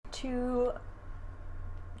to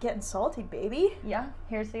Getting Salty, baby. Yeah,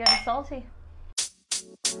 here's the Getting Salty.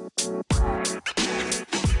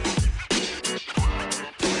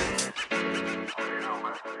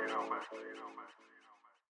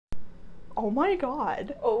 Oh my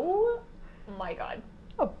god. Oh my god.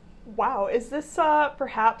 Oh, wow. Is this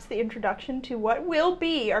perhaps the introduction to what will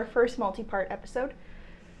be our first multi-part episode?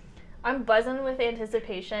 I'm buzzing with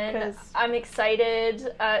anticipation. 'Cause- I'm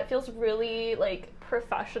excited. It feels really, like,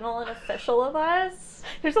 professional and official of us.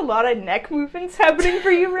 There's a lot of neck movements happening for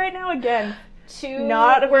you right now again. To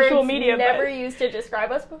Not a visual words media, never but- used to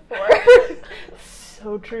describe us before.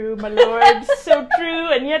 So true, my lord. So true.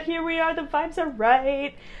 And yet here we are. The vibes are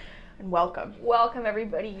right. And welcome. Welcome,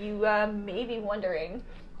 everybody. You may be wondering,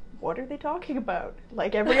 What are they talking about?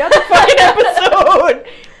 Like every other fucking episode.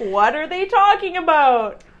 What are they talking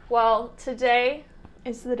about? well, today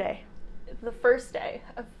It's the day. the first day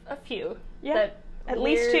of a few. Yeah, that at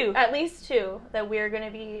least two. At least two that we're going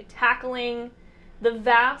to be tackling the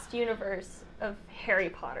vast universe of Harry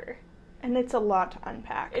Potter. And it's a lot to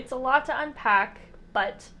unpack. It's a lot to unpack,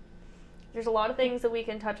 but there's a lot of things that we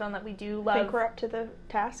can touch on that we do love. I think we're up to the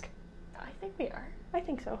task. I think we are. I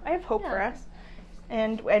think so. I have hope for Yeah. us.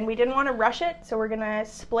 And we didn't want to rush it, so we're going to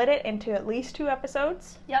split it into at least 2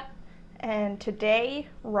 episodes. Yep. And today,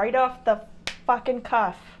 right off the fucking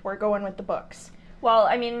cuff, we're going with the books. Well,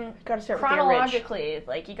 I mean, Gotta start with the original. chronologically,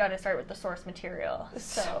 like, you got to start with the source material.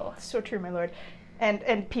 So true, my lord.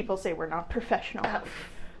 And people say we're not professional. Uh,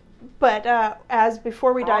 But as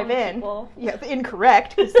before we Wrong dive in, people. yeah,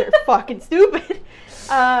 incorrect because they're fucking stupid.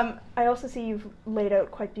 I also see you've laid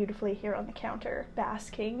out quite beautifully here on the counter,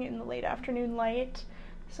 basking in the late afternoon light,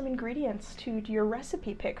 some ingredients to your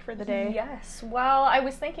recipe pick for the day. Yes. Well, I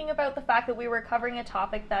was thinking about the fact that we were covering a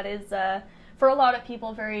topic that is, for a lot of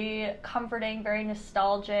people, very comforting, very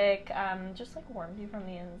nostalgic, just like warms you from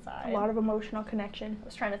the inside. A lot of emotional connection. I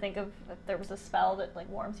was trying to think of if there was a spell that like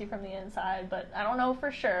warms you from the inside, but I don't know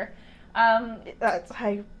for sure.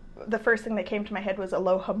 The first thing that came to my head was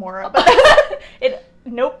Aloha Mora, but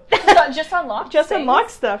nope. Just unlocks. Just things.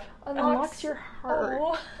 unlocks stuff. Unlocks- Unlocks your heart.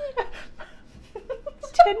 Oh.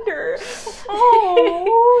 It's tender.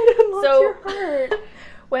 Oh, it unlocks So- your heart.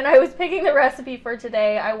 When I was picking the recipe for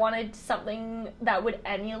today, I wanted something that would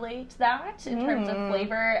emulate that in terms of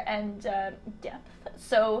flavor and depth.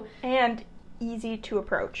 So And easy to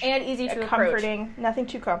approach. and easy to approach. Comforting, nothing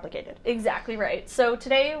too complicated. Exactly right. So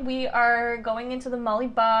today we are going into the Molly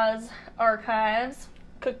Baz archives.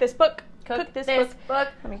 Cook this book. Cook this book.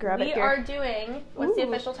 Let me grab we it here. are doing, what's the Ooh.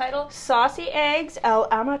 official title? Saucy Eggs El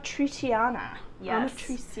Amatriciana. Yes.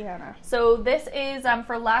 Amatriciana. So this is,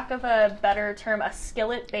 for lack of a better term, a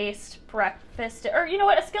skillet-based breakfast, or you know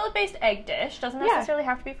what, a skillet-based egg dish. Doesn't Yeah. necessarily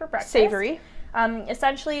have to be for breakfast. Savory.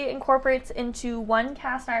 Essentially incorporates into one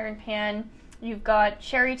cast iron pan. You've got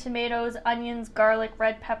cherry tomatoes, onions, garlic,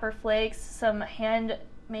 red pepper flakes, some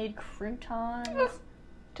handmade croutons.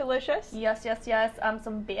 Delicious. Yes.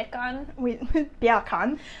 Some bacon.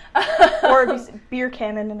 Bacon. Or beer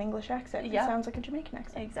can in an English accent. Yeah. It sounds like a Jamaican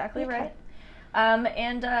accent. Exactly Okay. right.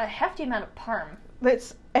 And a hefty amount of parm.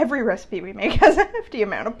 That's every recipe we make has a hefty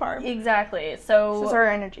amount of parm. Exactly. This is So our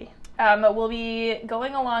energy. we'll be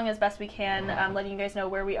going along as best we can, letting you guys know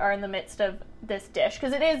where we are in the midst of this dish,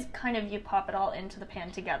 because it is kind of, you pop it all into the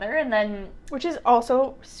pan together, and then Which is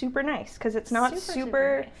also super nice because it's not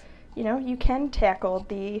super nice. you know, you can tackle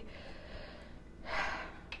the,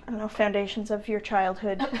 I don't know, foundations of your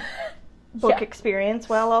childhood book Yeah. experience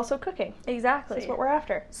while also cooking. Exactly. That's what we're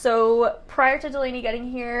after. So prior to Delaney getting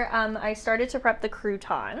here, I started to prep the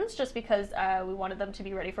croutons just because we wanted them to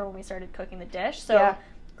be ready for when we started cooking the dish. So Yeah.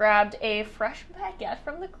 grabbed a fresh baguette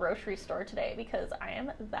from the grocery store today because I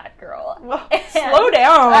am that girl. Well, And slow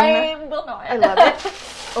down. I will not. I love it.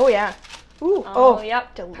 Oh, yeah. Ooh, Oh,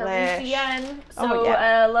 yep. delish. Parisienne. So Oh,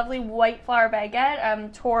 yeah. a lovely white flour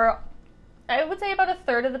baguette. Tore, I would say, about a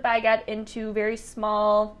third of the baguette into very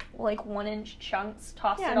small, like 1-inch chunks.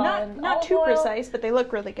 Tossed Yeah, it all in not olive too oil. precise, but they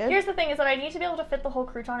look really good. Here's the thing: is that I need to be able to fit the whole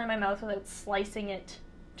crouton in my mouth without slicing it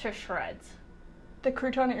to shreds. the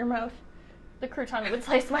crouton at your mouth. The crouton would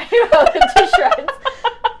slice my mouth into shreds.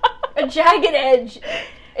 A jagged edge,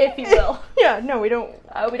 if you will. Yeah, no, we don't.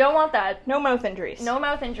 We don't want that. No mouth injuries. No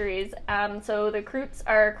mouth injuries. So the croutes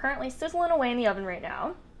are currently sizzling away in the oven right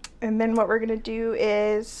now. And then what we're gonna do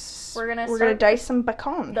is We're gonna gonna start dice some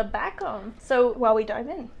bacon the bacon. So while we dive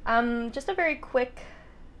in. just a very quick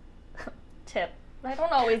tip. I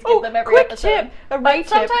don't always give them every quick episode. tip. A right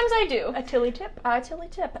Sometimes tip. I do. A Tilly tip. Tilly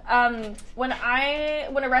tip. When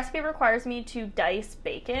a recipe requires me to dice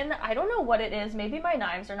bacon, I don't know what it is. Maybe my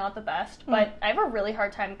knives are not the best, but I have a really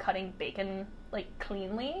hard time cutting bacon like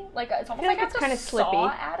cleanly. Like it's almost like like I it's have kinda to slippy. saw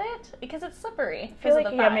at it because it's slippery. I feel because like,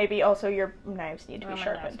 of the yeah, fat. maybe also your knives need to Well, be my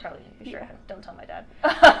sharpened. knives probably need to be sharpened. Don't tell my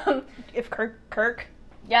dad. If Kirk,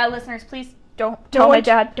 Yeah, listeners, please don't don't, tell my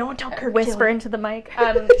dad. Don't tell Kirk. Whisper Tilly. into the mic.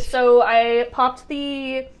 So I popped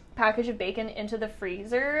the package of bacon into the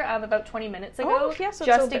freezer about 20 minutes ago, Oh, yeah, so it's a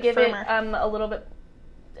just to bit give firmer. it a little bit,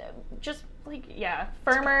 just like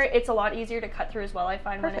firmer. It's a lot easier to cut through as well. I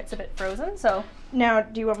find when it's a bit frozen. So Now,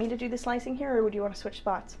 do you want me to do the slicing here, or would you want to switch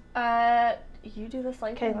spots? you do the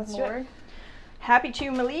slicing. Okay, let's do it. Lord. Happy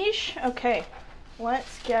to, Malish. Okay,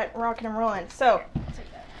 let's get rocking and rolling. So,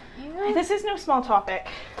 this is no small topic.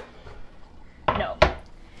 No.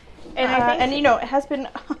 And I think and you know, it has been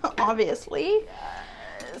obviously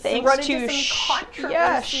thanks run to into some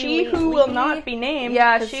controversy she who will lately. not be named.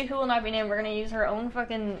 Yeah, 'cause- she who will not be named. We're gonna use her own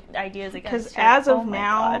fucking ideas against 'cause her. as of Oh my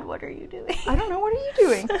now- God, what are you doing? I don't know. What are you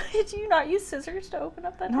doing? Did you not use scissors to open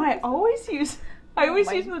up that? No, I episode? always use. I always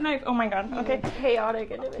my- use the knife. Oh my god. Okay.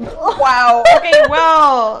 Chaotic individual. Wow. Okay.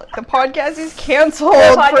 Well, the podcast is canceled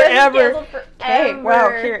Podcast is forever. canceled Okay. forever. Wow.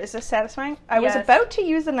 Here, is this satisfying? I was Yes. about to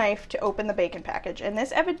use a knife to open the bacon package, and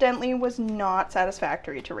this evidently was not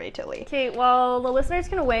satisfactory to Ray Tilly. Okay, well, the listeners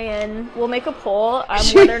can weigh in. We'll make a poll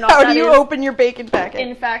whether or not How that do you is, open your bacon packet?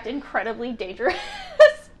 in fact, incredibly dangerous.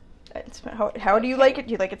 How do you like it?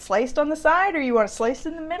 Do you like it sliced on the side, or you want it sliced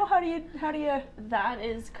in the middle? How do you? That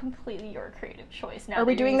is completely your creative choice. Now Are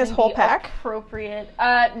we that you're doing this using whole the pack? Appropriate.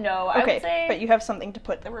 No, I Okay, would say. but you have something to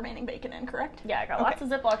put the remaining bacon in, correct? Yeah, I got Okay. lots of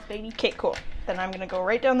Ziplocs, baby. Okay, cool. Then I'm gonna go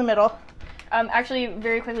right down the middle. Actually,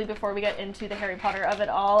 very quickly before we get into the Harry Potter of it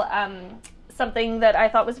all, something that I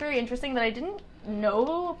thought was very interesting that I didn't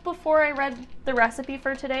know before I read the recipe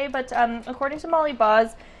for today, but according to Molly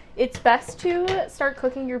Boz, it's best to start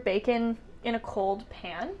cooking your bacon in a cold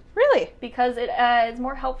pan Really? because it is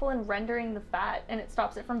more helpful in rendering the fat and it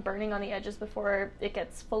stops it from burning on the edges before it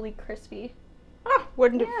gets fully crispy. Oh,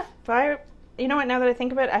 wouldn't Yeah. if I? You know what? Now that I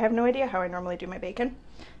think of it, I have no idea how I normally do my bacon.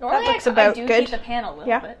 Normally, looks I about do good. heat the pan a little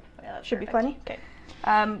Yeah. bit. Yeah, that's Should be perfect. plenty.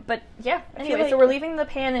 Okay. But yeah, feel anyway, so like- we're leaving the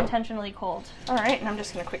pan intentionally cold. All right, and I'm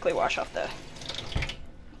just gonna quickly wash off the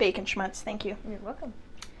bacon schmutz. Thank you. You're welcome.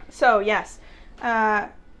 So yes,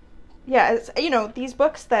 yeah, it's, you know, these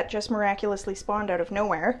books that just miraculously spawned out of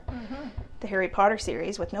nowhere, the Harry Potter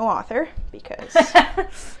series with no author because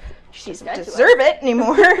she doesn't dead to deserve it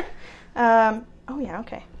anymore. Oh yeah,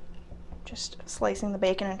 okay. Just slicing the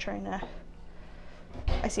bacon and trying to.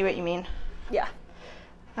 I see what you mean. Yeah.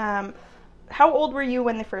 How old were you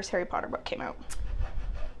when the first Harry Potter book came out?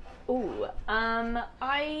 Ooh,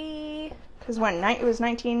 Because it was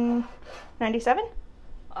 1997?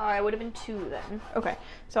 I would have been 2 then. Okay.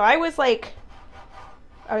 So I was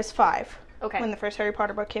 5 Okay. when the first Harry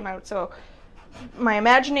Potter book came out. So my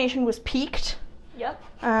imagination was piqued. Yep.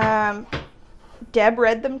 Deb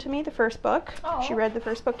read them to me, the first book. Oh. She read the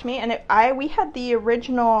first book to me, and we had the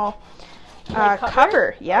original Like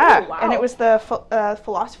cover. Yeah. Oh, wow. And it was the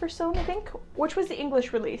Philosopher's Stone, I think. Which was the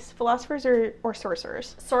English release? Philosophers or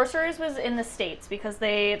Sorcerers? Sorcerers was in the States because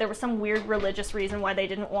there was some weird religious reason why they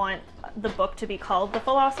didn't want the book to be called the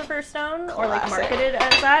Philosopher's Stone or Classic. marketed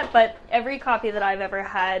as that, but every copy that I've ever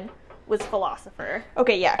had was Philosopher.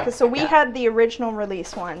 Okay, yeah. Because so we had the original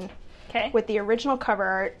release one Okay. with the original cover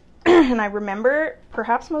art. And I remember,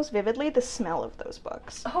 perhaps most vividly, the smell of those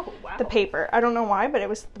books. Oh, wow. The paper. I don't know why, but it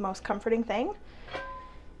was the most comforting thing.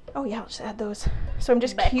 Oh yeah, I'll just add those. So I'm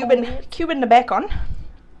just Bacon cubing the bacon.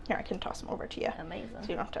 Here, I can toss them over to you. Amazing. So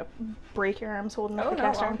you don't have to break your arms holding up Oh, the no,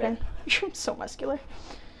 cast all iron good. pan. You're so muscular.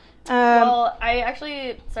 Well, I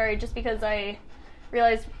actually, sorry, just because I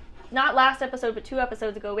realized, not last episode, but 2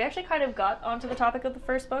 episodes ago, we actually kind of got onto the topic of the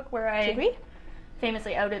first book where I Did we?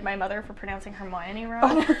 famously outed my mother for pronouncing Hermione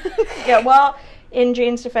wrong. Yeah, well, in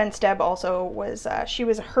Jane's defense, Deb also was, she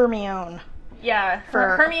was a Hermione. Yeah,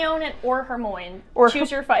 For- Hermione or Hermione. Or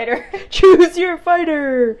Choose your fighter. Choose your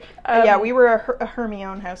fighter! Yeah, Um, we were a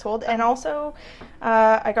Hermione household. And also,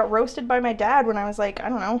 I got roasted by my dad when I was like, I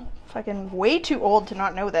don't know, fucking way too old to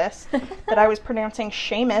not know this, that I was pronouncing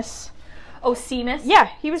Seamus. Oh, Seamus? Yeah,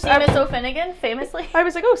 he was... Seamus O'Finnegan, famously. I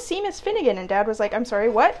was like, oh, Seamus Finnegan. And Dad was like, I'm sorry,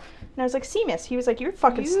 what? And I was like, Seamus. He was like, you're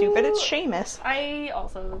fucking stupid. It's Seamus. I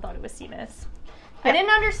also thought it was Seamus. I Yeah.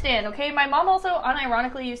 didn't understand, okay? My mom also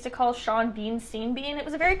unironically used to call Sean Bean Scene Bean. It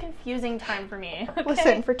was a very confusing time for me. Okay?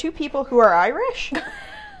 Listen, for 2 people who are Irish,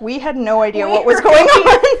 we had no idea We what was were- going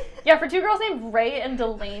on. Yeah, for 2 girls named Ray and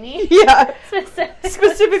Delaney. Yeah. Specifically.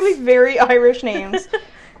 Specifically very Irish names.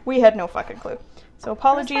 We had no fucking clue. So As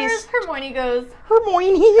apologies. far as Hermione goes,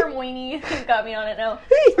 Hermione. Hermione got me on it now.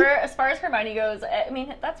 As far as Hermione goes, I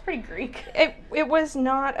mean, that's pretty Greek. It was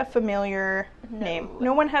not a familiar name.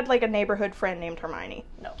 No one had like a neighborhood friend named Hermione.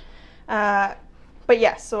 No. But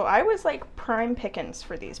yes, so I was like prime pickings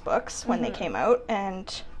for these books when they came out,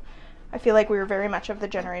 and I feel like we were very much of the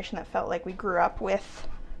generation that felt like we grew up with,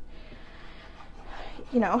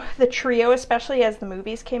 you know, the trio, especially as the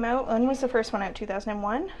movies came out. When was the first one out?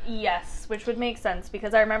 2001? Yes, which would make sense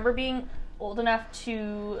because I remember being old enough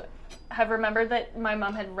to have remembered that my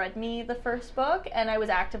mom had read me the first book, and I was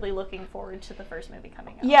actively looking forward to the first movie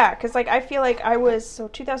coming out. Yeah, because like I feel like I was, so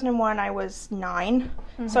 2001 I was 9,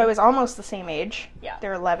 so I was almost the same age. Yeah.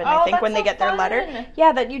 They're 11, Oh, I think, that's when they so get their letter. fun.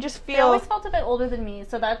 Yeah, that you just They feel... always felt a bit older than me,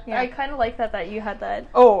 so that Yeah. I kind of like that you had that.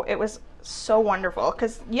 Oh, it was so wonderful,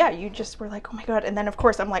 because, yeah, you just were like, oh my god, and then, of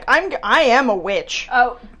course, I'm like, I am a witch.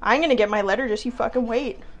 Oh, I'm gonna get my letter, just you fucking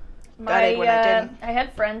wait. my, when I didn't. I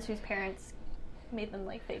had friends whose parents made them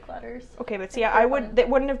like fake letters. Okay, but see, that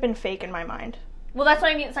wouldn't have been fake in my mind. Well, that's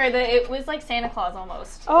what I mean. Sorry, it was like Santa Claus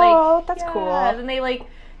almost. Oh, like, that's cool. And they like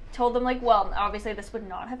told them like, well, obviously this would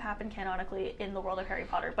not have happened canonically in the world of Harry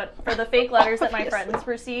Potter, but for the fake letters that my Obviously. friends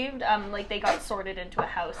received, like they got sorted into a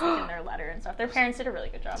house like, in their letter and stuff. Their parents did a really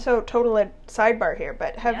good job. So, total sidebar here,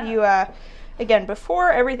 but have Yeah. you, again,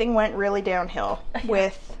 before everything went really downhill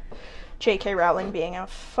with J.K. Rowling being a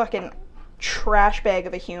fucking trash bag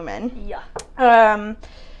of a human, Yeah.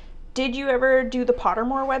 did you ever do the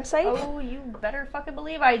Pottermore website? Oh, you better fucking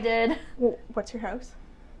believe I did. What's your house?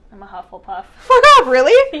 I'm a Hufflepuff. Fuck off,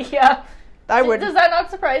 really? Yeah. I would. Does that not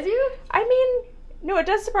surprise you? I mean, no, it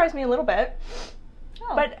does surprise me a little bit,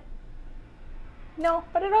 Oh. but no,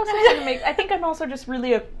 but it also doesn't make. I think I'm also just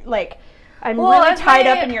really I'm Well, really that's tied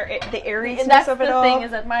my- up in the Aries And that's of it the all. thing,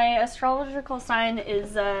 is that my astrological sign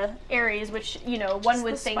is Aries, which, you know, one It's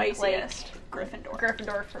would the think spiciest. like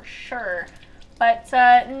Gryffindor for sure. But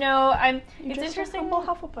no, it's interesting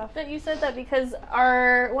Hufflepuff. that you said that because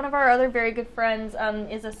one of our other very good friends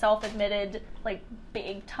is a self-admitted like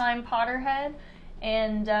big time Potterhead,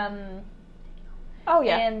 and Oh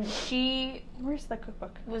yeah. and she Where's the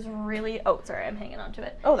cookbook? was really sorry, I'm hanging on to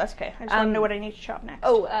it. Oh, that's okay. I just want to know what I need to chop next.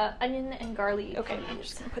 Oh, onion and garlic. okay. I'm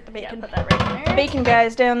just gonna put the Yeah, bacon. put that right in there. Bacon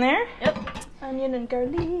guys down there. Yep. Onion and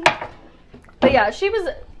garlic. But yeah, she was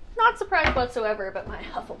not surprised whatsoever about my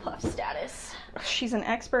Hufflepuff status. She's an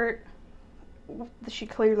expert. She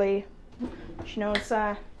knows.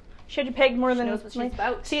 She had you pegged more than knows what she's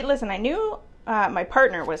about. See, listen, I knew my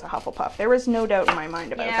partner was a Hufflepuff. There was no doubt in my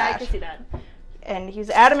mind about Yeah, that. I can see that. And he was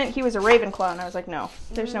adamant he was a Ravenclaw, and I was like, no,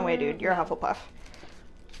 there's no way, dude. You're a Hufflepuff.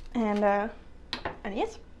 And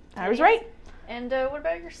yes, I was right. And what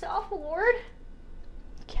about yourself, Lord?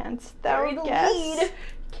 Canst thou Bury the guess? lead.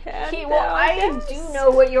 Can Well, thou I guess? do know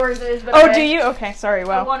what yours is, but Oh, do you? Okay, sorry. I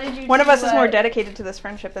Well, wanted you one of to, us is more dedicated to this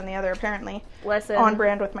friendship than the other, apparently. Listen, On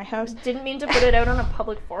brand with my house. Didn't mean to put it out on a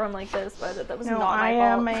public forum like this, but that was No, not my I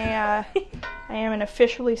fault. am I am an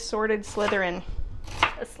officially sorted Slytherin.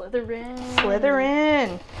 A Slytherin.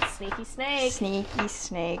 Slytherin. Sneaky snake. Sneaky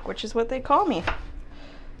snake, which is what they call me.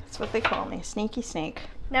 That's what they call me, sneaky snake.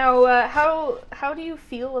 Now, how do you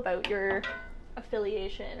feel about your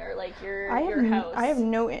affiliation or like your house? I have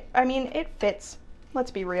no. I mean, it fits.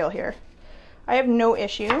 Let's be real here. I have no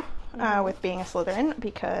issue with being a Slytherin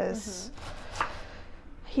because,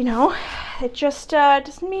 you know, it just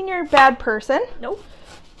doesn't mean you're a bad person. Nope.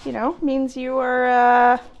 You know, means you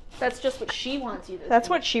are. That's just what she wants you to That's think.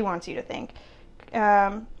 what she wants you to think.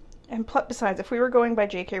 And besides, if we were going by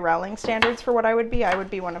J.K. Rowling standards for what I would be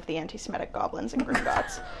one of the anti-Semitic goblins and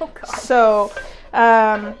Gringotts. Oh god. So,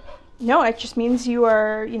 no, it just means you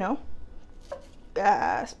are, you know,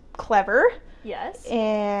 clever Yes.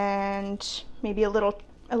 and maybe a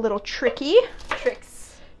little tricky,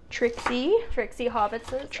 tricksy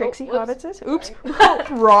hobbitses. Oops, Sorry.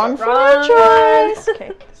 wrong Wrong franchise.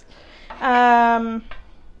 Okay.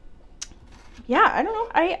 Yeah, I don't know.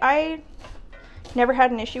 I never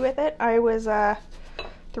had an issue with it. I was the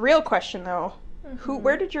real question though.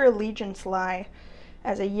 Where did your allegiance lie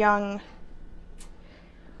as a young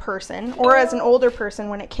person or as an older person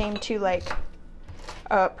when it came to like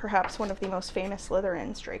perhaps one of the most famous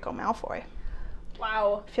Slytherins, Draco Malfoy?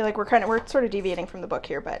 Wow. I feel like we're sort of deviating from the book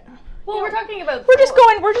here, but Well, we're talking about. we're just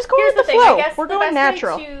going Here's with the thing. flow. I guess We're the going best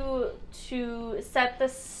natural. way to set the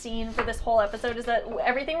scene for this whole episode is that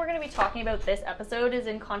everything we're going to be talking about this episode is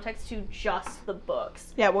in context to just the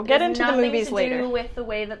books. Yeah, we'll get It has into the movies nothing to later. do with the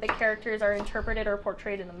way that the characters are interpreted or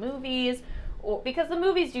portrayed in the movies, because the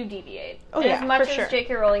movies do deviate. Oh, And yeah, as much for sure. as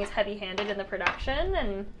J.K. Rowling is heavy-handed in the production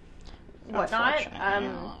and whatnot.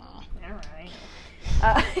 Unfortunately.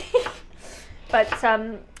 All right. But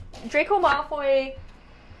Draco Malfoy.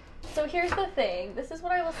 So here's the thing. This is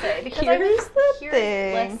what I will say because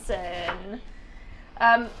listen.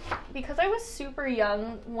 Because I was super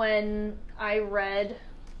young when I read,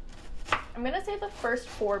 I'm gonna say the first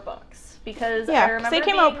 4 books because I remember they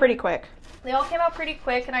came out pretty quick. They all came out pretty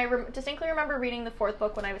quick, and I distinctly remember reading the 4th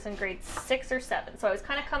book when I was in grade 6 or 7. So I was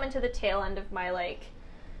kind of coming to the tail end of my like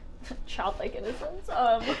childlike innocence.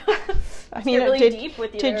 I mean, really deep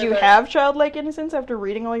with you. Did you have childlike innocence after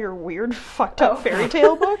reading all your weird, fucked up fairy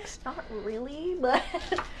tale books? Not really, but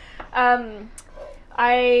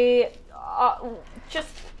I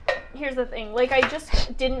just here's the thing. Like, I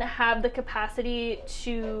just didn't have the capacity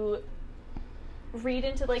to read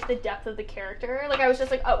into like the depth of the character. Like, I was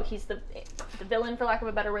just like, oh, he's the villain, for lack of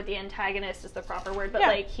a better word. The antagonist is the proper word, but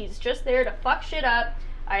like, he's just there to fuck shit up.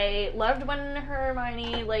 I loved when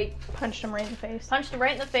Hermione like punched him right in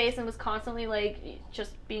the face, and was constantly like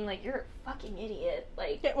just being like, "You're a fucking idiot."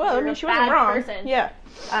 Like, well, I mean, she wasn't wrong. Person. Yeah,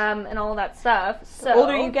 and all that stuff. So the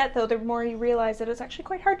older you get, though, the more you realize that it's actually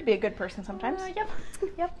quite hard to be a good person sometimes.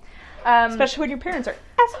 Yep. Especially when your parents are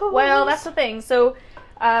assholes. Well, that's the thing. So,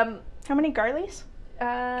 how many Garleys?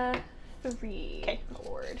 3. Okay,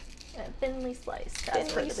 Lord, thinly sliced.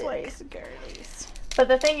 Thinly sliced Garleys. But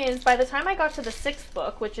the thing is, by the time I got to the 6th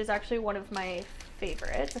book, which is actually one of my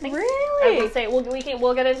favorites, I think, really, I will say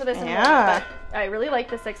we'll get into this in a moment. But I really like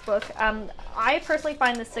the 6th book. I personally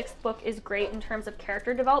find the 6th book is great in terms of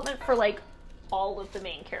character development for like all of the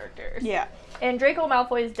main characters. Yeah. And Draco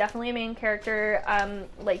Malfoy is definitely a main character.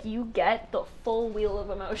 Like, you get the full wheel of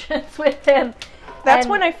emotions with him. That's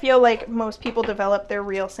when I feel like most people develop their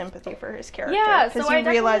real sympathy for his character. Yeah, because so you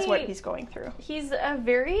realize what he's going through. He's a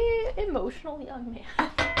very emotional young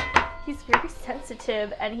man. He's very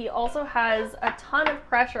sensitive, and he also has a ton of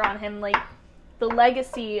pressure on him, like the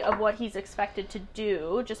legacy of what he's expected to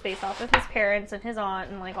do, just based off of his parents and his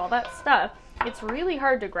aunt and like all that stuff. It's really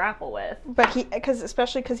hard to grapple with. But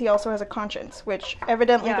especially because he also has a conscience, which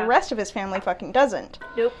evidently the rest of his family fucking doesn't.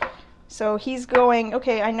 Nope. So he's going,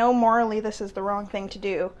 okay, I know morally this is the wrong thing to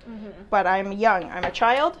do, but I'm young. I'm a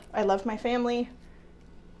child. I love my family.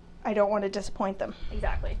 I don't want to disappoint them.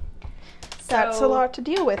 Exactly. That's a lot to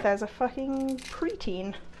deal with as a fucking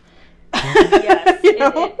preteen. Yes,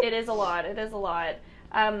 it is a lot. It is a lot.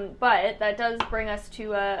 But that does bring us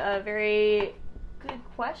to a very good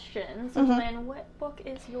question. So, Lynn, what book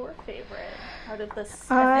is your favorite out of the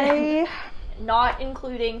 7? Not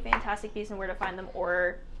including Fantastic Beasts and Where to Find Them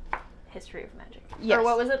or History of Magic. Yes. Or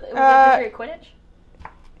what was it? Was it History of Quidditch?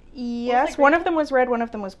 Yes, one of them was red, one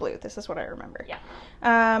of them was blue. This is what I remember. Yeah.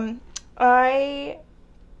 I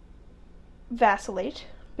vacillate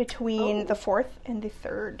between the 4th and the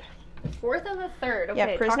 3rd. The 4th and the 3rd. Okay.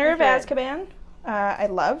 Yeah, Prisoner of Azkaban. I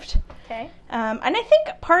loved. Okay. And I think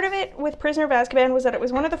part of it with Prisoner of Azkaban was that it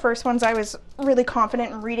was one of the first ones I was really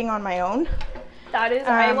confident in reading on my own. That is,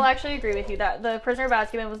 I will actually agree with you that the Prisoner of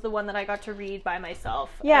Azkaban was the one that I got to read by myself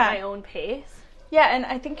at my own pace. Yeah, and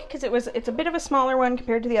I think because it's a bit of a smaller one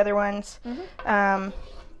compared to the other ones.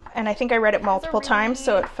 And I think I read it multiple times,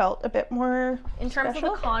 so it felt a bit more in terms of the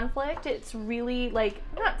conflict, it's really, like,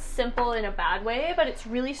 not simple in a bad way, but it's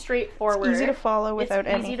really straightforward. It's easy to follow without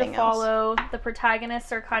anything else. It's easy to follow. The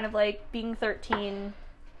protagonists are kind of like being 13,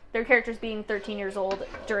 their characters being 13 years old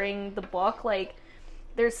during the book. Like,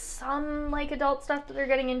 there's some, like, adult stuff that they're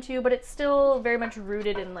getting into, but it's still very much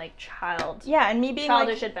rooted in, like, and me being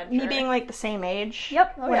childish like, adventure. Me being, like, the same age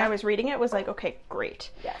when I was reading it was like, okay,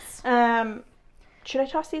 great. Yes. Should I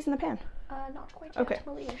toss these in the pan? Not quite yet. Okay.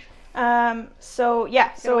 So,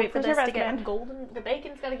 yeah. So wait for this to get golden. The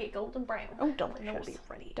bacon's got to get golden brown. Oh, delicious. Be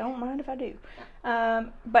ready. Don't mind if I do.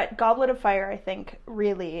 But Goblet of Fire, I think,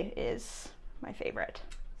 really is my favorite.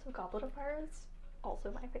 So Goblet of Fire is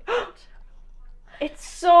also my favorite. It's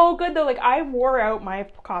so good, though. Like, I wore out my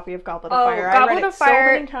copy of Goblet of Fire. I read it so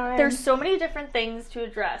many times. There's so many different things to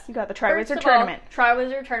address. You got the Triwizard Tournament.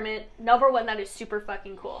 Triwizard Tournament. Number 1, that is super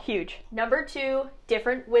fucking cool. Huge. Number 2,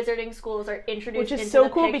 different wizarding schools are introduced into the picture. Which is so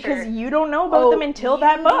cool because you don't know about them until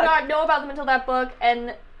that book. You do not know about them until that book.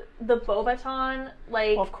 And the Beauxbaton,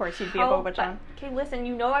 like... Well, of course you'd be a Beauxbaton. Okay, listen,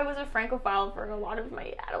 you know I was a Francophile for a lot of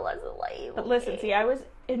my adolescent life. But listen, see, I was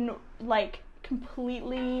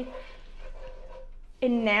completely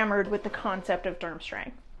enamored with the concept of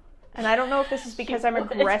Durmstrang. And I don't know if this is because I'm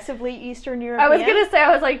aggressively Eastern European. I was going to say,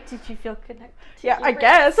 I was like, did you feel connected? Yeah, I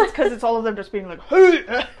guess. It's because it's all of them just being like,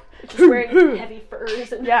 just wearing heavy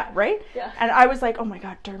furs. And yeah, right? Yeah. And I was like, oh my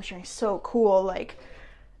god, Durmstrang's so cool. Like,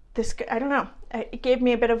 this, I don't know. It gave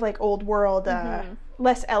me a bit of, like, old world,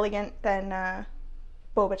 less elegant than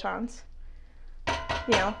Beauxbatons.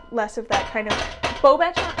 you know, less of that kind of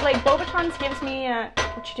Bobaton. Like Bobatons gives me.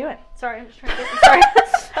 What you doing? Sorry, I'm just trying to get. Sorry,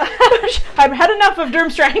 I've had enough of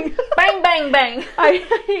Durmstrang. bang, bang, bang.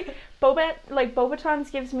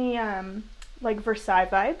 Bobatons gives me like Versailles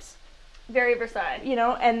vibes. Very Versailles. You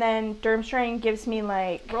know, and then Durmstrang gives me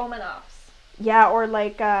like Romanovs. yeah, or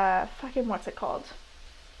like fucking what's it called?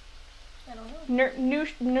 I don't know.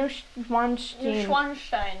 Neuschwanstein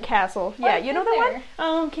Neuschwanstein. Castle. Oh, Yeah, I've you know been that there.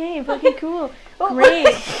 one? Okay, fucking cool. Oh. Great.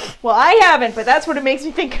 Well, I haven't, but that's what it makes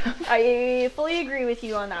me think of. I fully agree with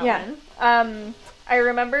you on that Yeah. one. I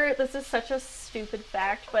remember, this is such a stupid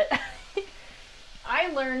fact, but I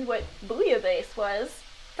learned what bouillabaisse was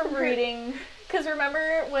from reading. Because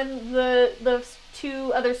remember when the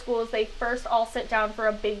two other schools, they first all sit down for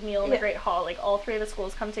a big meal in the Yeah. Great Hall. Like, all three of the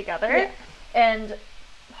schools come together. Yeah. And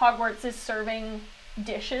Hogwarts is serving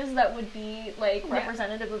dishes that would be, like, Yeah.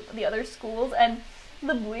 representative of the other schools. And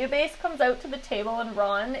the bouillabaisse comes out to the table and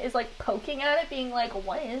Ron is, like, poking at it, being like,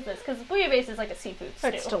 what is this? Because bouillabaisse is, like, a seafood stew.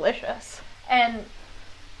 It's delicious. And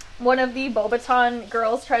one of the Bobaton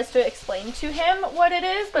girls tries to explain to him what it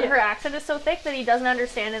is, but Yeah. her accent is so thick that he doesn't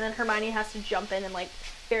understand, and then Hermione has to jump in and, like,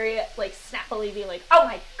 very, like, snappily be like, oh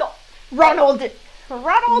my god! Ronald!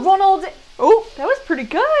 Oh, that was pretty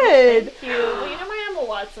good. thank you. Well, you know my Emma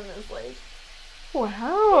Watson is, like,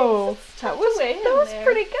 Wow. That was away in that was there.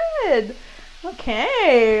 pretty good.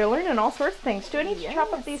 Okay, learning all sorts of things. Do I need to chop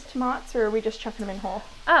up Yes. these tomatoes, or are we just chucking them in whole?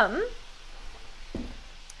 I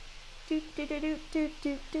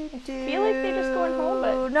feel like they just go in whole,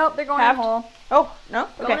 but nope, they're going Halved? in whole. Oh no,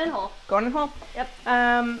 okay. Going in whole. Going in whole. Yep.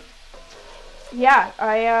 Yeah,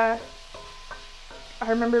 I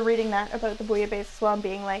remember reading that about the bouillabaisse as well and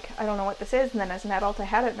being like, I don't know what this is, and then as an adult I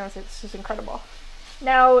had it and I was like, this is incredible.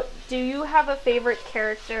 Now, do you have a favorite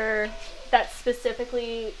character that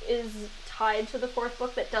specifically is tied to the fourth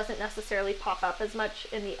book that doesn't necessarily pop up as much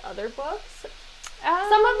in the other books?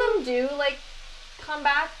 Some of them do, like, come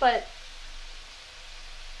back, but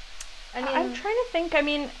I mean, I'm trying to think, I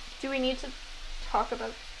mean, do we need to talk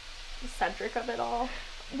about Cedric of it all?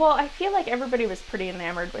 well, I feel like everybody was pretty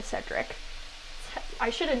enamored with Cedric. I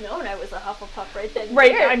should have known I was a Hufflepuff right then. and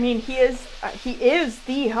Right, there. I mean, he is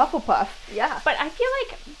the Hufflepuff. Yeah. But I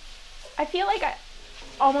feel like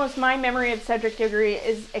almost my memory of Cedric Diggory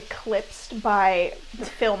is eclipsed by the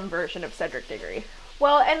film version of Cedric Diggory.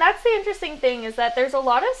 Well, and that's the interesting thing, is that there's a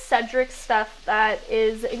lot of Cedric stuff that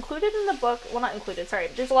is included in the book. Well, not included, sorry.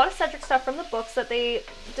 There's a lot of Cedric stuff from the books that they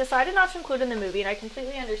decided not to include in the movie, and I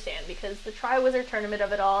completely understand, because the Triwizard Tournament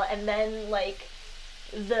of it all, and then, like,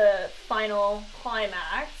 the final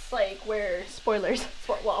climax, like, where... Spoilers.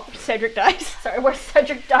 Well, Cedric dies. sorry, where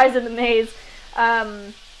Cedric dies in the maze,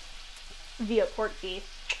 via Portkey.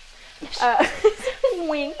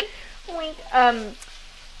 Wink. Wink.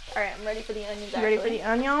 Alright, I'm ready for the onions, You ready for actually. the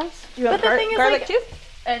onions? Do you have But the thing is, garlic like, too?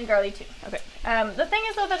 And garlic too. Okay. The thing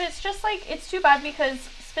is, though, that it's just, like, it's too bad because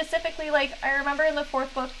specifically, like, I remember in the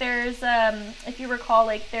fourth book there's, if you recall,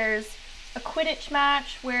 like, there's a Quidditch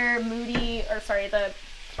match where Moody, or sorry, the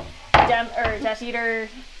Death Eater,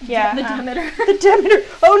 Yeah. the Demeter, The Demeter.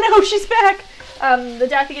 Oh no, she's back. the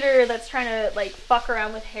Death Eater that's trying to, like, fuck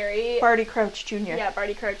around with Harry. Barty Crouch Jr. Yeah,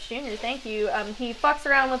 Barty Crouch Jr., thank you. He fucks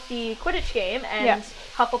around with the Quidditch game, and Yeah.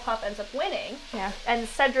 Hufflepuff ends up winning. Yeah. And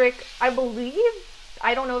Cedric, I believe,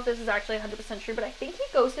 I don't know if this is actually 100% true, but I think he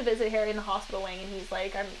goes to visit Harry in the hospital wing, and he's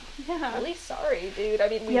like, I'm Yeah. really sorry, dude. I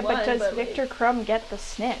mean, we Yeah, won, but does like, Victor Crumb get the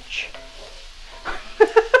snitch?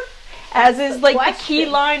 As is like the key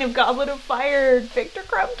question. line of Goblet of Fire, Victor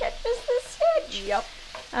Crumb catches the snitch. Yep.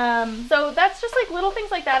 Um, So that's just, like, little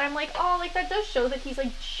things like that. I'm like, oh, like, that does show that he's,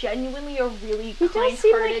 like, genuinely a really he does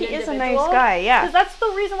seem like he is a nice guy, yeah. Because that's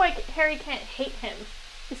the reason why Harry can't hate him.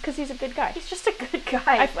 It's because he's a good guy. He's just a good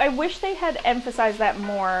guy. I wish they had emphasized that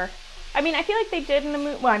more. I mean, I feel like they did in the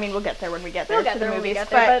movie. Well, I mean, we'll get there when we get there We'll get to there the when we movies. get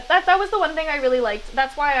there, but that was the one thing I really liked.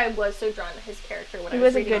 That's why I was so drawn to his character when he I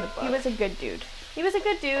was was a reading good. the book. He was a good dude. He was a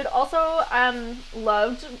good dude. Also,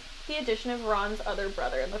 loved the addition of Ron's other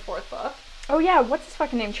brother in the fourth book. Oh yeah, what's his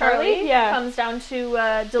fucking name? Charlie Yeah. comes down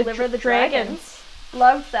to deliver the dragons. dragons.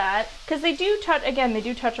 Loved that. Because they do touch again. They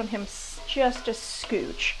do touch on him just a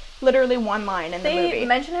scooch. Literally one line in the They movie.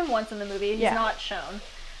 mention him once in the movie. He's Yeah. not shown.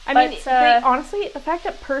 I but, mean, they, honestly, the fact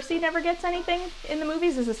that Percy never gets anything in the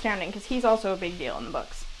movies is astounding because he's also a big deal in the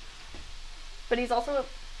books. But he's also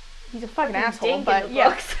He's a fucking Fucking asshole, dink in but the yeah,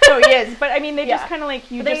 books. so he is. But I mean, they Yeah. just kind of like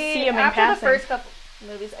you they, just see him in after passing. the first couple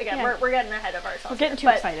movies. Again, Yeah. we're getting ahead of ourselves. We're getting too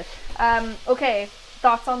here, excited. Okay,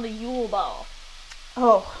 thoughts on the Yule Ball?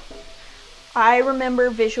 Oh, I remember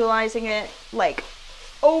visualizing it like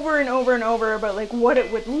over and over and over about like what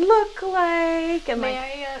it would look like and May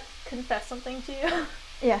like I confess something to you?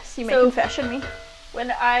 Yes, you may So- confession me.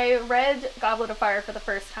 When I read Goblet of Fire for the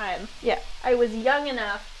first time, Yeah. I was young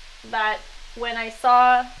enough that when I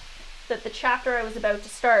saw that the chapter I was about to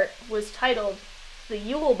start was titled The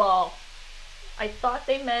Yule Ball, I thought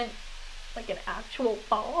they meant like an actual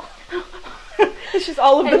ball It's just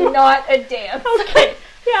all of them. and not a dance. Okay.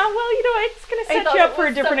 Yeah, well, you know, it's going to I set thought you up it for a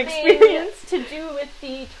was different something experience. to do with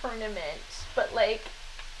the tournament, but like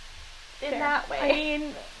in Fair. that way. I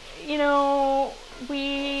mean, you know,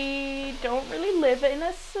 we don't really live in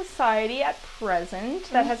a society at present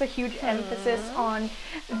that has a huge emphasis on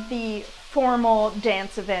the formal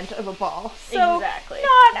dance event of a ball. So Exactly.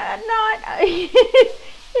 not,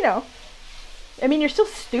 you know, I mean, you're still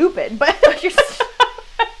stupid, but you're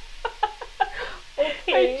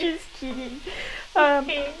Okay. I'm just kidding.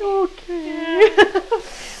 Okay. Okay.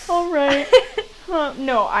 All right.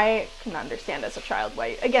 No, I can understand as a child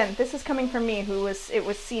why. Again, this is coming from me, it was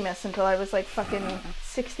CMIS until I was like fucking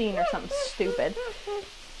 16 or something stupid.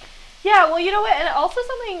 Yeah, well, you know what, and also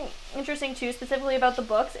something interesting too, specifically about the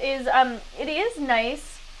books, is it is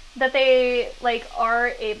nice that they like are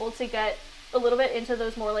able to get a little bit into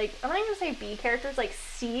those more like, I'm not even gonna say B characters, like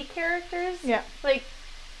C characters. Yeah. Like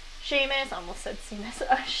Seamus, I almost said Seamus.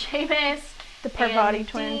 Seamus, The Parvati and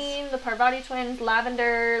twins. Dean, the Parvati twins,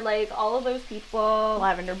 Lavender, like all of those people.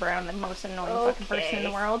 Lavender Brown, the most annoying fucking person in the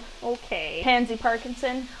Okay. world. Okay. Pansy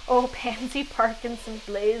Parkinson. Oh, Pansy Parkinson,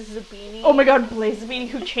 Blaze Zabini. Oh my god, Blaze Zabini,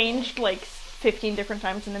 who changed like 15 different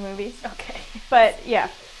times in the movies. Okay. But yeah,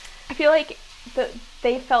 I feel like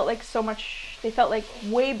they felt like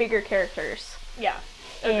way bigger characters Yeah.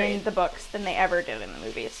 in Agreed. the books than they ever did in the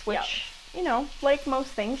movies, which, you know, like most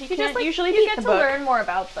things, you You can't just like, usually you beat get the to book. learn more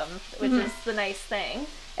about them, which is the nice thing.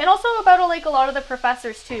 And also about a lot of the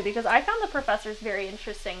professors too, because I found the professors very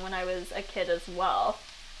interesting when I was a kid as well.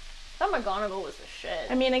 I thought McGonagall was the shit.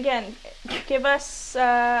 I mean, again, give us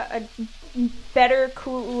a better,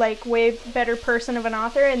 cool, like, way better person of an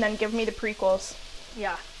author, and then give me the prequels.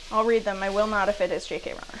 Yeah. I'll read them. I will not if it is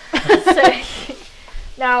J.K. Rowling. So,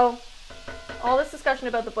 now, all this discussion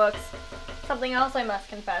about the books, something else I must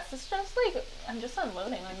confess, it's just like, I'm just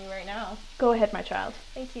unloading on you right now. Go ahead, my child.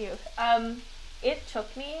 Thank you. It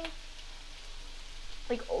took me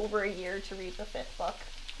like over a year to read the 5th book.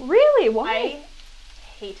 Really? Why? I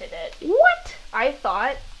hated it. What? I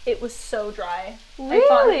thought it was so dry. I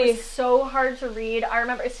thought it Really? was so hard to read. I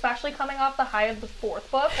remember especially coming off the high of the 4th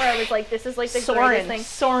book where I was like, this is like the greatest thing.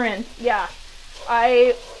 Soren. Yeah.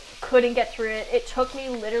 I couldn't get through it. It took me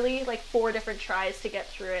literally like 4 different tries to get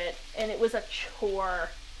through it, and it was a chore.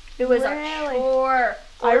 It was a Really? chore.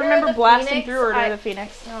 I Order remember of the blasting Phoenix, through Order of the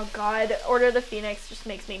Phoenix. Oh god, Order of the Phoenix just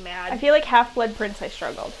makes me mad. I feel like Half-Blood Prince I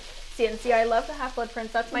struggled. See, I love the Half-Blood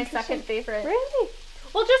Prince. That's my Interesting. second favorite. Really?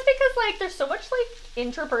 Well, just because like there's so much like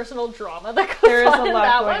interpersonal drama that goes There is on a in lot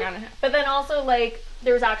that going one. on. But then also like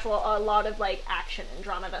there's a lot of like action and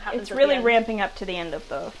drama that happens. It's at really the end. ramping up to the end of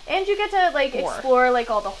the... And you get to like War. explore like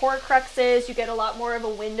all the Horcruxes. You get a lot more of a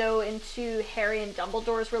window into Harry and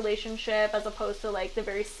Dumbledore's relationship as opposed to like the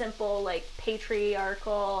very simple like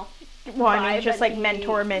patriarchal. Well, I mean, vibe just that like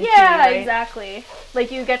mentor-mentee, Yeah, right? exactly. Like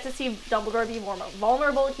you get to see Dumbledore be more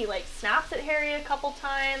vulnerable. He like snaps at Harry a couple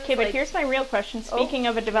times. Okay, but like, here's my real question. Speaking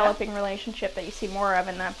of a developing relationship that you see more of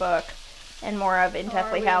in that book, and more of in are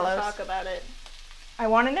Deathly we gonna Hallows, Talk about it. I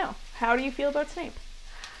want to know, how do you feel about Snape?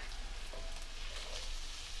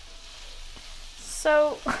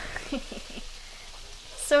 So,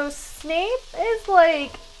 so Snape is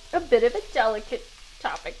like a bit of a delicate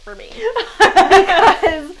topic for me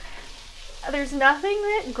because there's nothing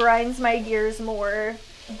that grinds my gears more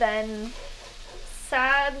than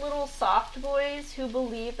sad little soft boys who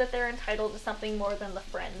believe that they're entitled to something more than the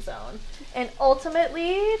friend zone. And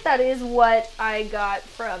ultimately, that is what I got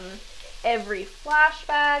from every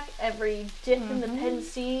flashback, every dip in the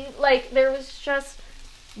Pensee. Like, there was just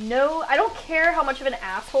no... I don't care how much of an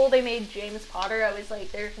asshole they made James Potter. I was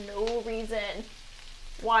like, there's no reason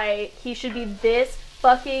why he should be this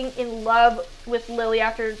fucking in love with Lily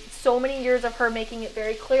after so many years of her making it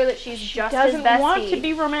very clear that she's just his Doesn't bestie. want to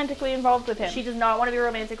be romantically involved with him. She does not want to be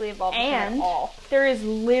romantically involved with him And at all. there is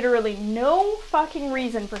literally no fucking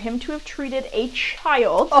reason for him to have treated a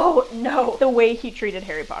child Oh, no. the way he treated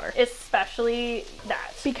Harry Potter. Especially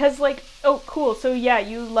that. Because, like, oh, cool, so yeah,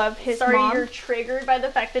 you love his Sorry, mom. you're triggered by the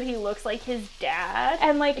fact that he looks like his dad.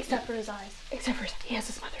 And, like... Except for his eyes. Except for he has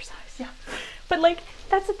his mother's eyes. Yeah. But, like,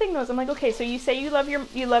 that's the thing, though. Is I'm like, okay, so you say you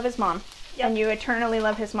love his mom. Yep. And you eternally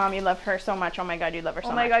love his mom. You love her so much. Oh my god, you love her so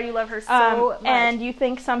much. Oh my god, you love her so much. And you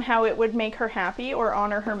think somehow it would make her happy or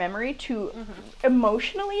honor her memory to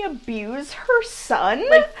emotionally abuse her son?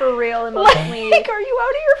 Like, for real, emotionally. Like, are you out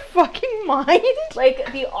of your fucking mind?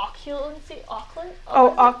 Like, the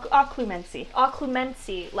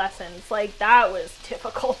occlumency lessons, like, that was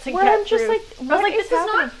difficult to Where get I'm just through. like, I was what like, is this is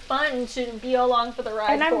happening? not fun to be along for the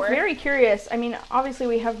ride And I'm for. very curious. I mean, obviously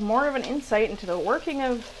we have more of an insight into the working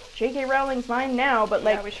of J.K. Rowling's mind now, but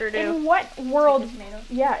like, Yeah, we sure do. in what world? Tomatoes.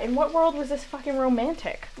 Yeah, in what world was this fucking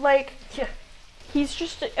romantic? Like, Yeah. he's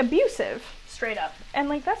just abusive, Straight up. and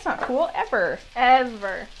like that's not cool ever.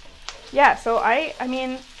 Ever. Yeah, so I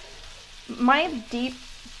mean, my deep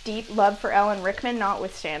love for Alan Rickman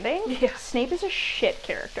notwithstanding, Yeah. Snape is a shit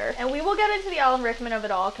character. And we will get into the Alan Rickman of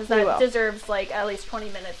it all, because We will. that deserves, like, at least 20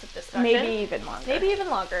 minutes of discussion. Maybe even longer. Maybe even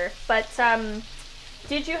longer. But,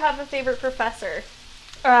 did you have a favorite professor?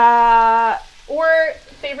 Or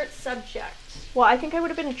favorite subject? Well, I think I would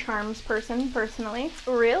have been a charms person, personally.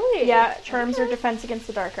 Really? Yeah, charms or defense against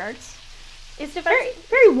the dark arts. Is defense... Very,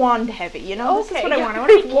 very wand heavy, you know? This is Okay, what I yeah, want. I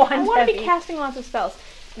want to be, very wand I want to be heavy. casting lots of spells.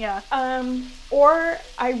 Yeah. Or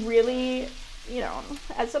I really, you know,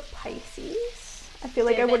 as a Pisces, I feel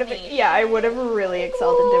like I would have, Divination. yeah, I would have really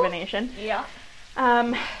excelled in divination. Yeah.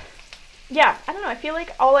 Yeah, I don't know. I feel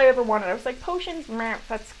like all I ever wanted, I was like potions, meh,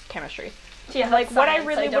 that's chemistry. Yeah, Like that's what I science.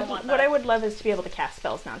 really don't would, want what that. I would love is to be able to cast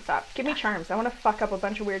spells nonstop. Give me charms. I want to fuck up a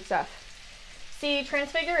bunch of weird stuff. See,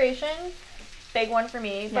 transfiguration, big one for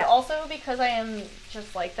me, but Yeah. also because I am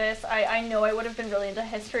just like this, I know I would have been really into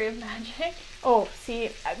history of magic. Oh,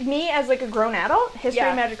 see, me as like a grown adult, history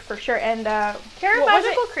Yeah. magic for sure, and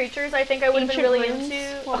Magical creatures, I think I would have been Ancient really runes?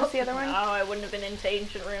 into. What was the other one? No, I wouldn't have been into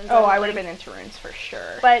ancient runes. Oh, I don't would have think. been into runes for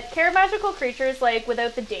sure. But magical creatures, like,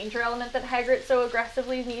 without the danger element that Hagrid so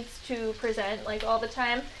aggressively needs to present, like, all the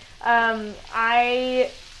time, I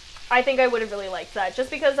think I would have really liked that,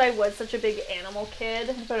 just because I was such a big animal kid.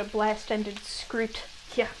 What about a blast-ended scroot?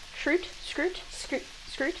 Yeah. Shroot? Scroot? Scroot.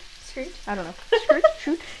 Scroot? Scroot. I don't know. Scroot?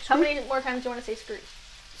 Shoot? How many more times do you want to say scroot?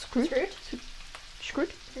 Scroot? Scroot?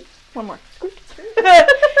 Scroot? One more. Scroot? Scroot?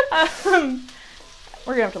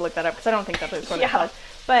 We're gonna have to look that up because I don't think that is what Yeah. it's called.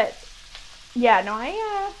 But yeah, no,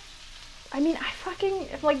 I mean, I fucking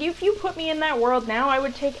like if you put me in that world now, I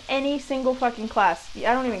would take any single fucking class. I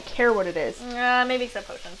don't even care what it is. Maybe except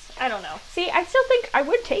potions. I don't know. See, I still think I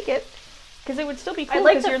would take it because it would still be cool I'd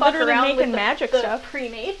like because to you're fuck literally around making with magic the stuff.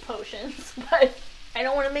 pre-made potions, but I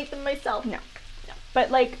don't want to make them myself. No, but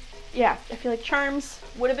like, yeah, I feel like charms,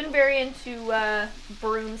 Would have been very into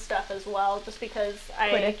broom stuff as well, just because I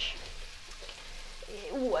Quidditch.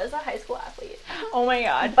 was a high school athlete. Oh my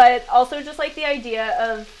god. But also just like the idea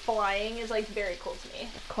of flying is like very cool to me.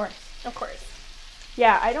 Of course. Of course.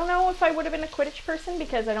 Yeah, I don't know if I would have been a Quidditch person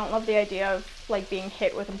because I don't love the idea of like being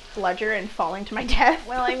hit with a bludger and falling to my death.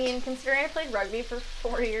 Well, I mean, considering I played rugby for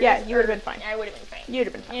 4 years. Yeah, you would have been fine. I would have been fine. You'd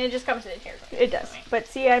have been fine. And it just comes to the territory. It does. But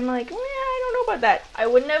see, I'm like, I don't know about that. I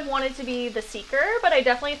wouldn't have wanted to be the seeker, but I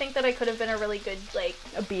definitely think that I could have been a really good, like,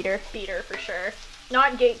 A beater. beater for sure.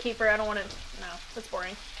 Not gatekeeper. I don't want to. No, that's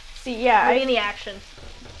boring. See, yeah, Maybe in the action.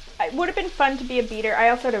 it would have been fun to be a beater. I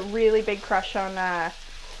also had a really big crush on,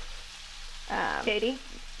 Katie?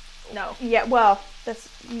 No. yeah, well,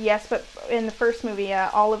 yes, but in the first movie,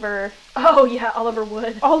 Oliver Oh yeah, Oliver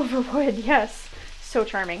Wood. Wood, yes. So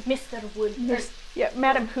charming. Mr. Wood. Yeah,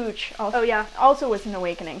 Madame Hooch also. Oh yeah. Also was an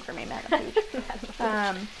awakening for me, Madame Hooch.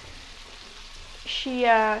 She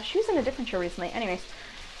was in a different show recently. Anyways,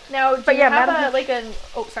 Now, do But you yeah, have Madam a, Hooch- like an?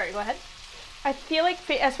 Oh, sorry. Go ahead. I feel like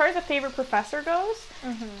as far as a favorite professor goes,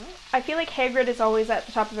 I feel like Hagrid is always at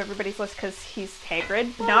the top of everybody's list because he's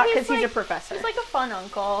Hagrid, Well, not he's because he's a like- professor. He's like a fun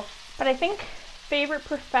uncle. But I think favorite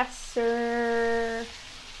professor.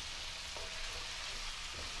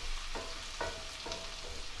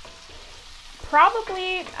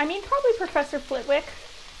 Probably Professor Flitwick.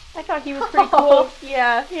 I thought he was pretty cool.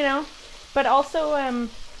 Yeah. You know, but also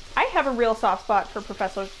I have a real soft spot for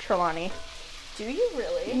Professor Trelawney. Do you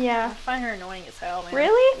really? Yeah. I find her annoying as hell, man.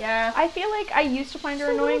 Really? Yeah. I feel like I used to find her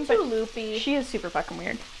She's a annoying, little but too loopy. she is super fucking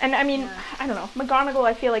weird. And I mean, Yeah. I don't know. McGonagall,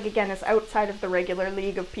 I feel like again is outside of the regular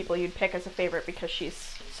league of people you'd pick as a favorite because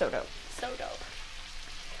she's so dope. So dope.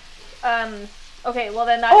 Okay, well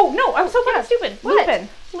then that. Oh no, I'm so fucking stupid. What?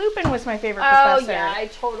 Lupin was my favorite Oh professor. yeah, I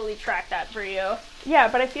totally tracked that for you. Yeah,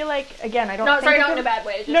 but I feel like again I don't. No, think sorry, of not him... in a bad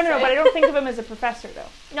way. Just No, saying. but I don't think of him as a professor though.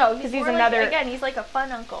 No, 'Cause he's he's more another- Like, again, he's like a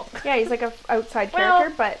fun uncle. Yeah, he's like a outside Well,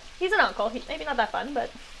 character, but He's an uncle. Maybe not that fun, but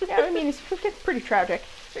yeah, I mean he's pretty tragic.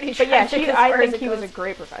 pretty But yeah, tragic as I far think as he it was a goes.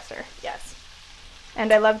 great professor, Yes.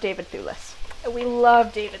 and I love David Thewlis. We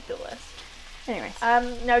love David Thewlis. Anyways,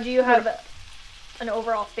 Now do you have an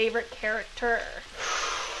overall favorite character.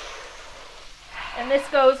 And this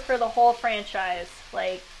goes for the whole franchise.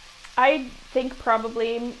 Like, I think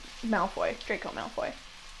probably Malfoy, Draco Malfoy.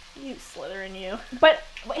 you Slytherin, you. But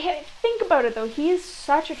hey, think about it though. He is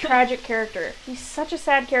such a tragic character. He's such a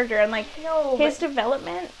sad character, and like his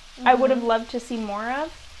development, I would have loved to see more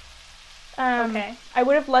of. Okay. I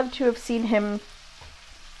would have loved to have seen him.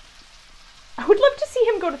 I would love to see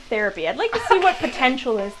him go to therapy. I'd like to see what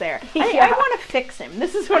potential is there. I want to fix him.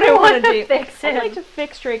 This is what I want to do. Fix him. I'd like to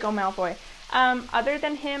fix Draco Malfoy. Other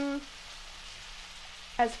than him,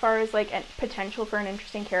 as far as like potential for an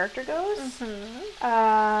interesting character goes,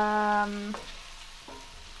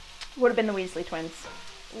 would have been the Weasley twins.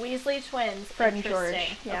 Weasley twins. Fred and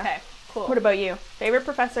George. Yeah. Okay, cool. What about you? Favorite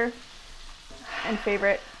professor and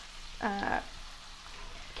favorite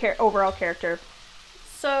overall character?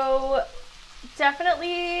 So,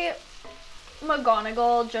 definitely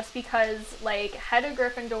McGonagall, just because, like, head of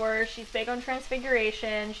Gryffindor, she's big on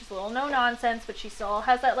transfiguration, she's a little no-nonsense, but she still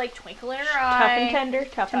has that, like, twinkle in her eye. Tough and tender,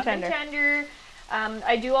 tough and tender.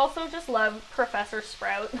 I do also just love Professor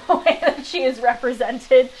Sprout, the way that she is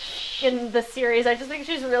represented in the series. I just think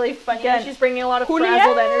she's really funny. Again, she's bringing a lot of Juliet!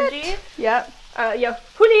 frazzled energy. Yep. Yeah,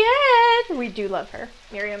 Juliet! We do love her.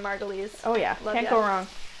 Miriam Margolyes. Oh yeah, Love can't ya. go wrong.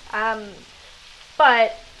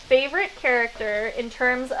 But favorite character in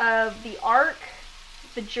terms of the arc,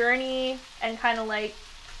 the journey, and kind of like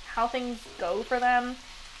how things go for them.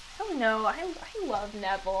 I don't know. I love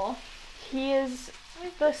Neville. He is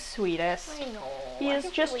the sweetest. I know. He I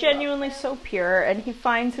is just really genuinely love him. so pure, and he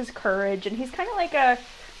finds his courage, and he's kind of like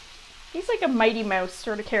he's like a Mighty Mouse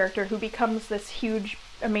sort of character who becomes this huge,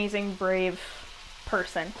 amazing, brave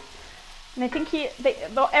person. And I think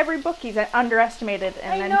every book he's underestimated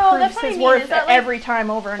and then proves his worth every time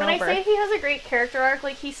over and over. When I say he has a great character arc,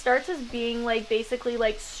 like he starts as being like basically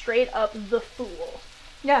like straight up the fool.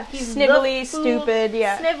 Yeah, He's snivelly, the fool, stupid,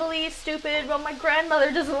 yeah. Snivelly, stupid, well my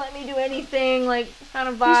grandmother doesn't let me do anything, like kind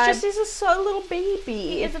of vibe. He's a little baby.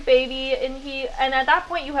 He is a baby, and at that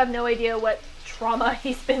point you have no idea what trauma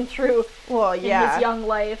he's been through in his young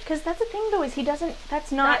life. Because that's the thing though, is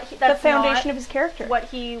that's not the foundation of his character. What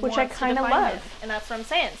he which wants I kind of to define love. him. And that's what I'm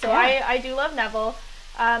saying. So Yeah. I do love Neville.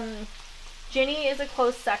 Ginny is a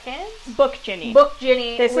close second. Book Ginny. Book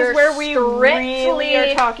Ginny. This is where we really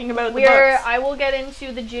are talking about the books. I will get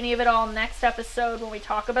into the Ginny of it all next episode when we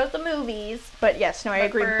talk about the movies. But yes, no, I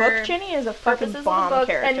agree. Book Ginny is a fucking bomb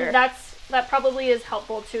character. And that probably is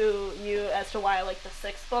helpful to you as to why I like the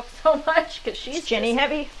sixth book so much, because she's Ginny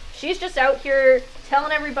heavy. She's just out here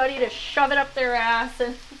telling everybody to shove it up their ass.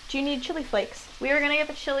 And do you need chili flakes? We are gonna get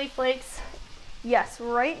the chili flakes. Yes,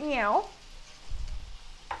 right now.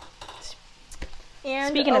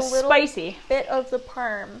 And speaking of spicy, bit of the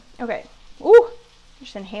parm. Okay. Ooh,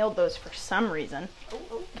 just inhaled those for some reason.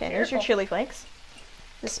 Okay, there's your chili flakes.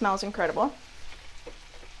 This smells incredible.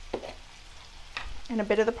 And a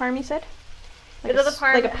bit of the parm, you said? Bit of the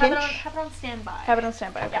parm. Like a pinch? Have it on standby. Have it on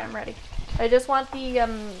standby. Okay, Yeah. I'm ready. I just want the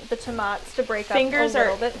tomatoes to break up a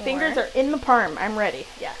little bit more. Fingers are in the parm. I'm ready.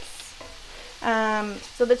 Yes.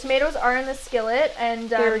 So the tomatoes are in the skillet, and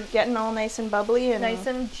they're getting all nice and bubbly and nice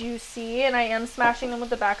and juicy. And I am smashing them with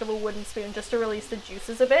the back of a wooden spoon just to release the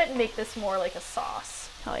juices a bit and make this more like a sauce.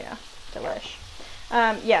 Hell yeah, delish.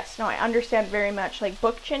 Yes, no, I understand very much. Like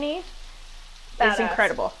Book Ginny is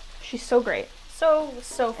incredible. She's so great. So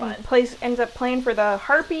fun. And ends up playing for the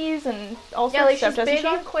Harpies and all sorts of stuff, doesn't she? She's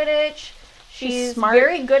big on Quidditch. She's smart.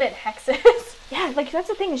 Very good at hexes. Yeah, like that's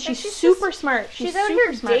the thing, is she's super smart. She's out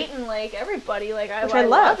here dating like everybody. Like I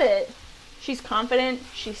love it. She's confident.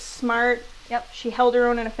 She's smart. Yep. She held her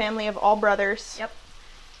own in a family of all brothers. Yep.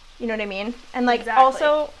 You know what I mean? And like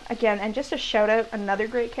also, again, and just a shout out, another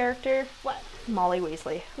great character. What? Molly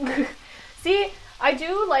Weasley. See, I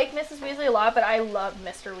do like Mrs. Weasley a lot, but I love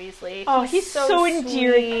Mr. Weasley. Oh, he's so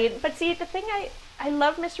endearing. But see, the thing I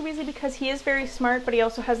love Mr. Weasley because he is very smart, but he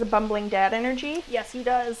also has the bumbling dad energy. Yes, he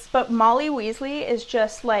does. But Molly Weasley is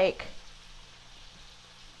just like,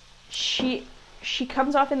 she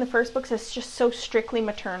comes off in the first books as just so strictly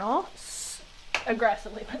maternal.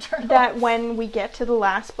 Aggressively maternal. That when we get to the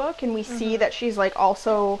last book and we see that she's like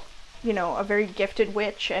also, you know, a very gifted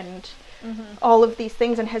witch and all of these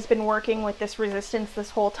things and has been working with this resistance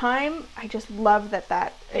this whole time, I just love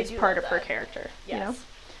that is part of her character. Yes. You know?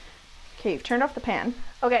 Okay, you've turned off the pan.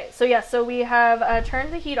 Okay, so we have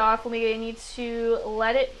turned the heat off, and we need to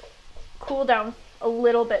let it cool down a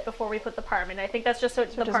little bit before we put the parm in. I think that's just so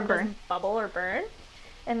the parm doesn't bubble or burn.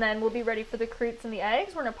 And then we'll be ready for the croûtes and the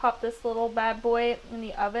eggs. We're going to pop this little bad boy in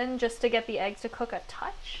the oven just to get the eggs to cook a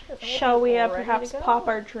touch. Shall we perhaps pop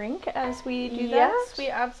our drink as we do that? Yes, we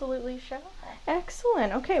absolutely shall.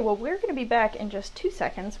 Excellent. Okay, well, we're going to be back in just 2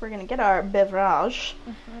 seconds. We're going to get our beverage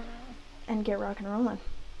and get rock and rolling.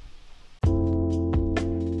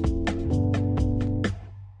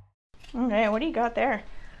 Okay, what do you got there?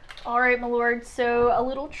 All right, my lord. So a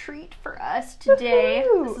little treat for us today.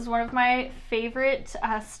 Woohoo! This is one of my favorite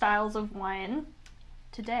styles of wine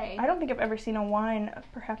today. I don't think I've ever seen a wine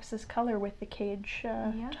perhaps this color with the cage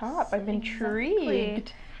Yes, top. I'm intrigued.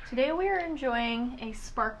 exactly. Today we are enjoying a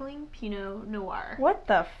sparkling Pinot Noir. What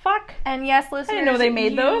the fuck? And yes, listeners, didn't know they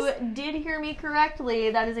made those. You did hear me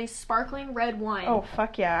correctly. That is a sparkling red wine. Oh,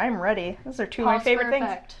 fuck yeah, I'm ready. Those are two of my Pause favorite for things.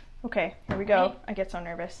 effect. Okay, here we go. Ready? I get so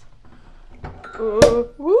nervous. Ooh.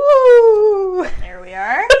 Woo! There we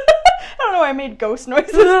are. I don't know why I made ghost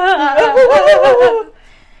noises.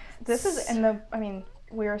 This is in the, I mean,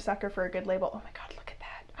 we're a sucker for a good label. Oh my god, look at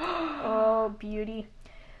that. Oh, beauty.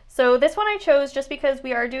 So this one I chose just because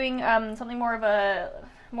we are doing something more of a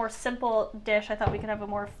more simple dish. I thought we could have a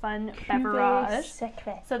more fun beverage.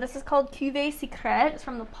 So this is called Cuvée Secrète. It's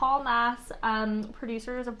from the Paul Mass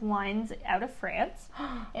producers of wines out of France.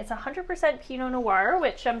 It's 100% Pinot Noir,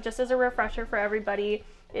 which just as a refresher for everybody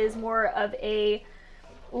is more of a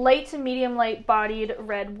light to medium light bodied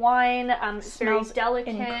red wine. It's very Smells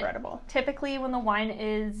delicate. incredible. Typically when the wine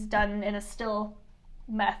is done in a still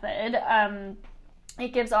method,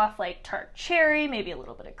 it gives off like tart cherry, maybe a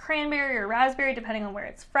little bit of cranberry or raspberry, depending on where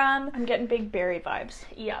it's from. I'm getting big berry vibes.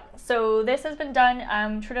 Yeah, so this has been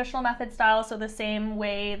done traditional method style, so the same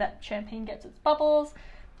way that champagne gets its bubbles.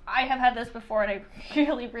 I have had this before and I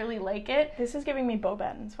really, really like it. This is giving me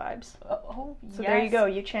Beauxbatons vibes. Oh, So yes. there you go,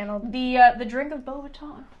 you channeled The drink of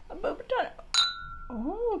Beauxbaton. a Beauxbaton.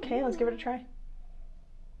 Oh, okay, let's give it a try.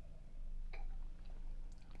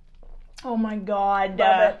 Oh my god.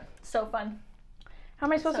 Love it. So fun. How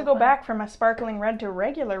am I supposed So to go fun. back from a sparkling red to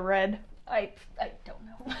regular red? I don't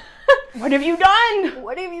know. What have you done?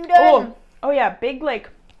 What have you done? Oh yeah, big like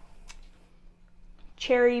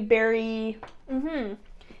cherry berry. Mm-hmm.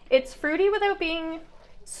 It's fruity without being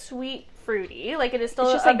sweet fruity. Like it is still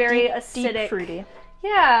It's just a like very deep, acidic. deep fruity.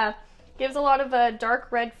 Yeah. Gives a lot of dark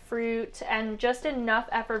red fruit and just enough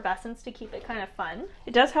effervescence to keep it kind of fun.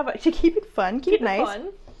 It does have to keep it fun, keep it nice. Fun.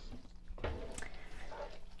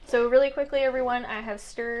 So really quickly, everyone, I have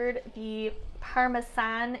stirred the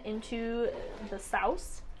Parmesan into the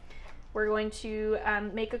sauce. We're going to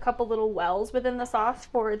make a couple little wells within the sauce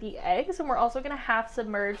for the eggs, and we're also going to half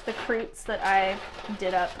submerge the fruits that I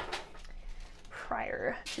did up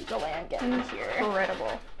prior to the land getting here.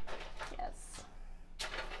 Incredible. Yes.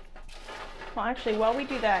 Well, actually, while we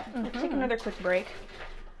do that, let's take another quick break.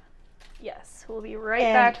 Yes, we'll be right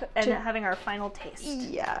And back and to- having our final taste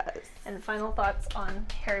Yes. and final thoughts on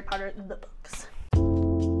Harry Potter the books.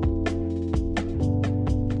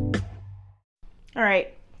 All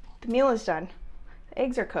right, the meal is done. The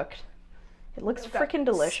eggs are cooked. It looks We've got freaking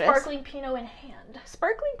delicious. Sparkling Pinot in hand.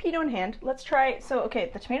 Sparkling Pinot in hand. Let's try. So, okay,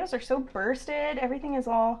 the tomatoes are so bursted. Everything is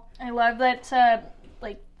all. I love that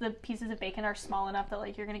like the pieces of bacon are small enough that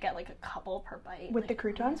like you're gonna get like a couple per bite. With like, the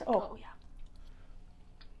croutons? Oh yeah.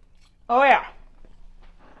 Oh yeah.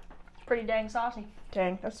 It's pretty dang saucy.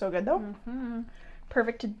 Dang, that's so good though. Mm-hmm.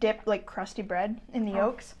 Perfect to dip like crusty bread in the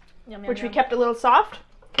yolks, Yum, yum, which we yum. kept a little soft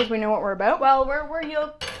because we know what we're about. Well, we're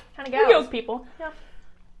yolk kind of We're gals. yolk people. Yeah.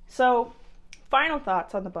 So, final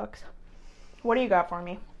thoughts on the books. What do you got for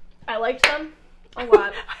me? I liked them a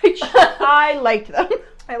lot. I liked them.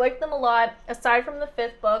 I liked them a lot. Aside from the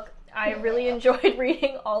 5th book, I really enjoyed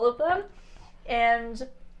reading all of them. And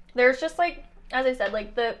there's just like, as I said,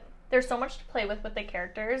 like there's so much to play with the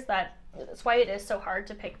characters that's why it is so hard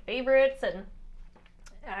to pick favorites. And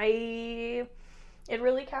it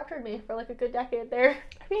really captured me for like a good decade there.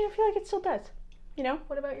 I mean, I feel like it still does. You know?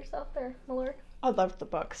 What about yourself there, my lord? I loved the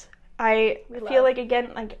books. I We feel love. like,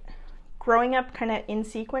 again, like growing up kind of in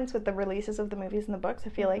sequence with the releases of the movies and the books, I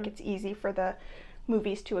feel like it's easy for the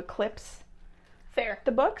movies to eclipse Fair.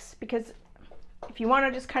 the books, because if you want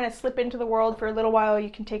to just kind of slip into the world for a little while, you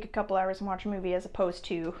can take a couple hours and watch a movie as opposed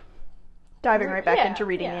to diving right back Yeah, into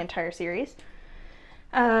reading yeah. the entire series.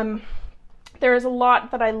 There is a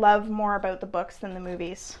lot that I love more about the books than the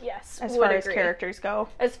movies Yes. as would far as agree. characters go.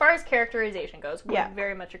 As far as characterization goes, would Yeah.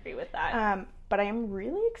 very much agree with that. But I am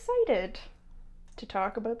really excited to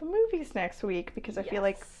talk about the movies next week because I feel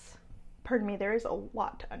like, Yes. pardon me, there is a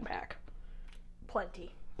lot to unpack.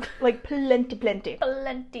 Plenty. Like plenty.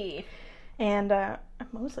 Plenty. And I'm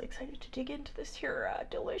mostly excited to dig into this here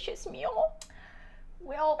delicious meal.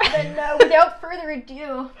 Well, then, without further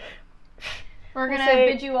ado, we're We'll gonna say-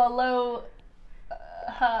 bid you a low.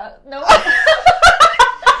 No.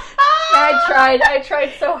 I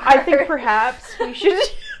tried so hard. I think perhaps we should.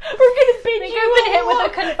 gonna bid I think you I've been hit with a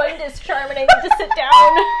aloha. confined discharge and I need to sit down.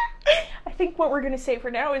 I think what we're gonna say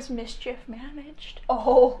for now is mischief managed.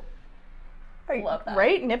 Oh. Right, Love that.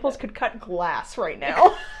 Right? Nipples could cut glass right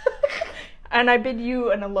now. And I bid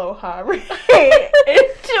you an aloha. Right?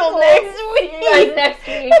 Until next week. See you guys next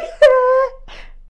week.